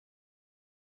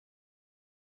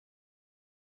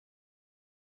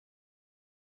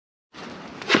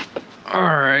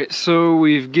Alright, so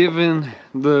we've given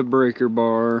the breaker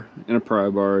bar and a pry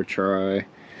bar a try.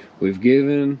 We've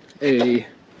given a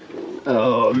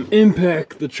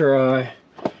impact the try.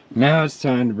 Now it's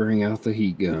time to bring out the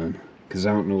heat gun, because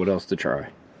I don't know what else to try.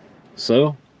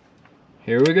 So,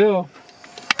 here we go.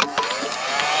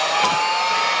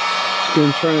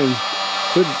 Gonna try and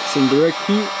put some direct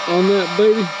heat on that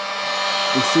baby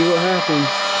and see what happens.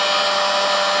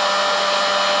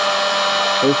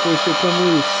 Hopefully she'll come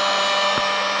loose.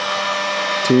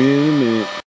 Tune in a minute.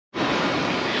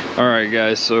 Alright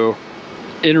guys, so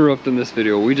interrupting this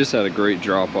video, we just had a great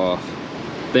drop off.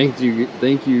 Thank you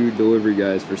delivery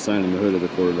guys for signing the hood of the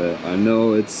Corvette. I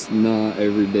know it's not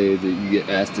every day that you get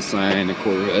asked to sign a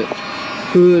Corvette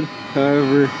hood.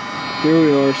 However, here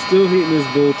we are, still heating this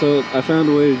bolt up. I found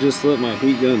a way to just let my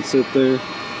heat gun sit there,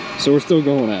 so we're still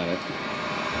going at it.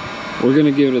 We're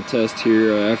gonna give it a test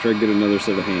here after I get another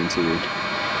set of hands here.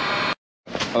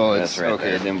 Oh, it's right okay.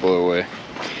 There. It didn't blow away.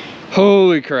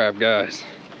 Holy crap, guys!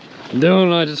 Dylan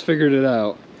and I just figured it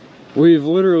out. We've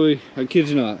literally, I kid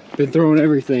you not, been throwing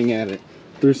everything at it.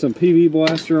 Threw some PB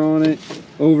blaster on it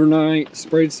overnight,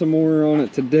 sprayed some more on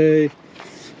it today,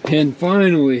 and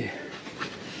finally,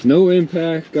 no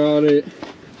impact, got it.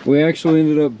 We actually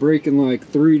ended up breaking like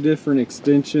 3 different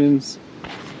extensions.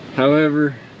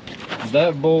 However,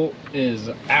 that bolt is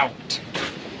out.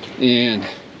 And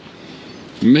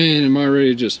man, am I ready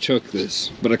to just chuck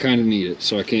this. But I kind of need it,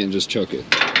 so I can't just chuck it.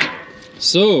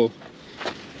 So,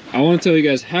 I want to tell you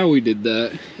guys how we did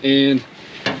that. And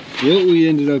what we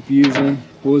ended up using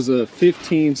was a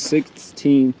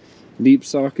 15/16 deep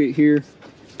socket here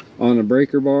on a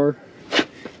breaker bar.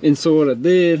 And so what I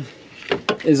did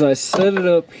is I set it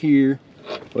up here.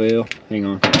 Well, hang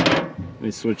on. Let me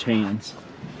switch hands.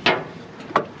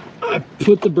 I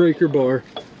put the breaker bar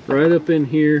right up in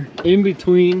here, in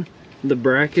between the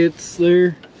brackets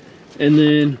there, and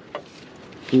then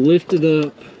lifted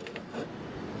up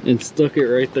and stuck it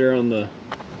right there on the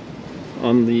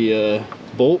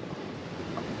bolt.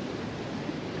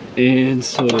 And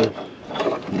so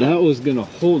that was gonna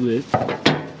hold it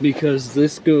because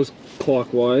this goes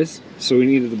clockwise, so we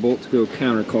needed the bolt to go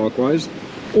counterclockwise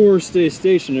or stay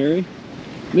stationary.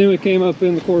 Then we came up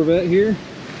in the Corvette here,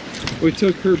 we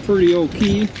took her pretty old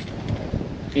key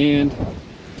and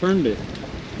turned it.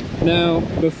 Now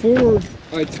before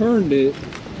I turned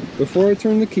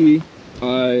the key,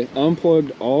 I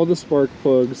unplugged all the spark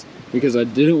plugs because I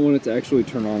didn't want it to actually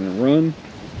turn on and run.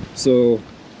 So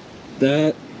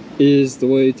that is the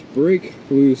way to break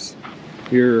loose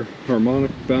your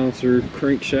harmonic bouncer,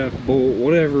 crankshaft bolt,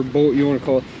 whatever bolt you want to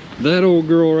call it. That old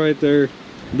girl right there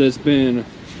that's been,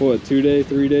 what,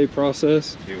 3-day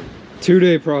process?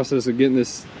 2-day process of getting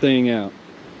this thing out.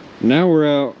 Now we're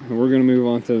out and we're going to move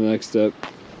on to the next step,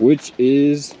 which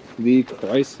is the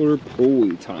Chrysler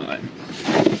pulley time.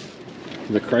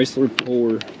 The Chrysler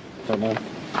puller,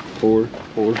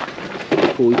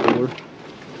 pulley puller.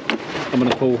 I'm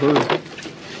going to pull her.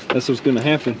 That's what's going to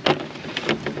happen.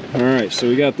 Alright, so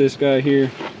we got this guy here.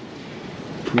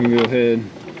 We can go ahead and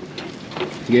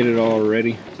get it all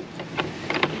ready.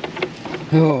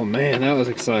 Oh man, that was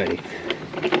exciting.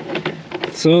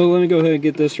 So let me go ahead and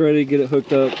get this ready, get it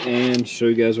hooked up, and show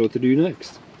you guys what to do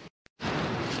next.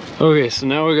 Okay, so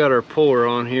now we got our puller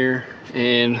on here,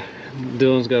 and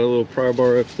Dylan's got a little pry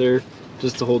bar up there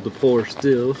just to hold the puller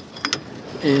still.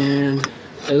 And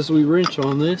as we wrench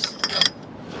on this,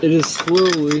 it is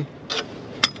slowly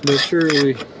but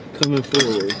surely coming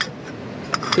forward.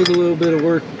 Took a little bit of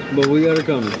work, but we got her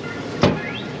coming.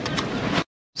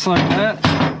 Just like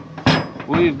that,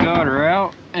 we've got her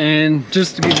out. And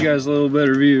just to give you guys a little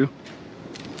better view,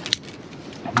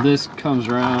 this comes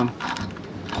around,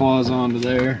 claws onto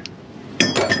there,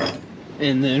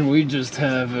 and then we just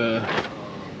have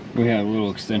we have a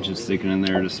little extension sticking in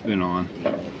there to spin on.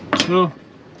 So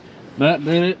that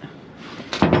did it.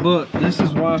 But this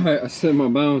is why I said my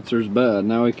balancer's bad.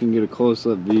 Now we can get a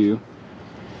close-up view.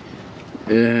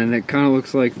 And it kind of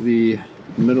looks like the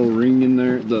metal ring in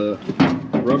there, the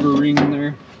rubber ring in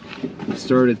there,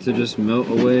 started to just melt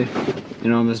away.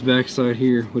 And on this back side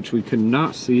here, which we could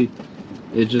not see,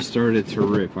 it just started to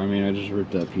rip. I mean, I just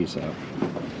ripped that piece out.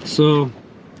 So,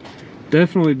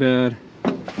 definitely bad.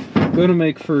 Gonna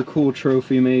make for a cool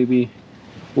trophy maybe.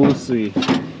 We'll see.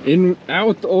 Out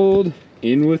with the old,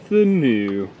 in with the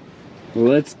new.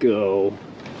 Let's go.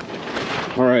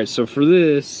 Alright, so for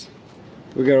this,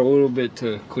 we got a little bit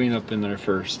to clean up in there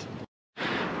first.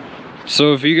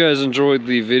 So if you guys enjoyed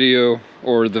the video,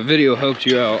 or the video helped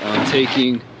you out on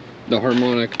taking the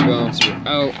harmonic bouncer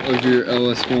out of your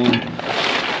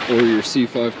LS1 or your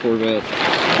C5 Corvette,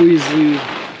 please leave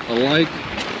a like,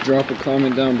 drop a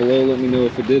comment down below. Let me know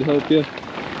if it did help you.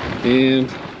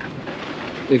 And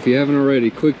if you haven't already,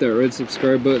 click that red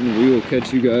subscribe button. We will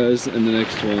catch you guys in the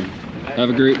next one. Have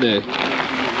a great day.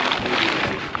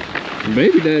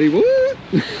 Baby daddy, what?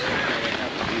 They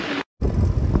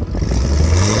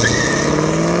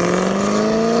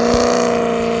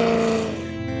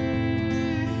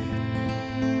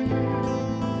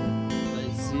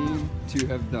seem to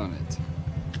have done it.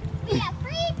 We have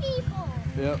 3 people.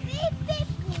 Yep. 3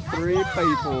 people. 3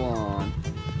 people on.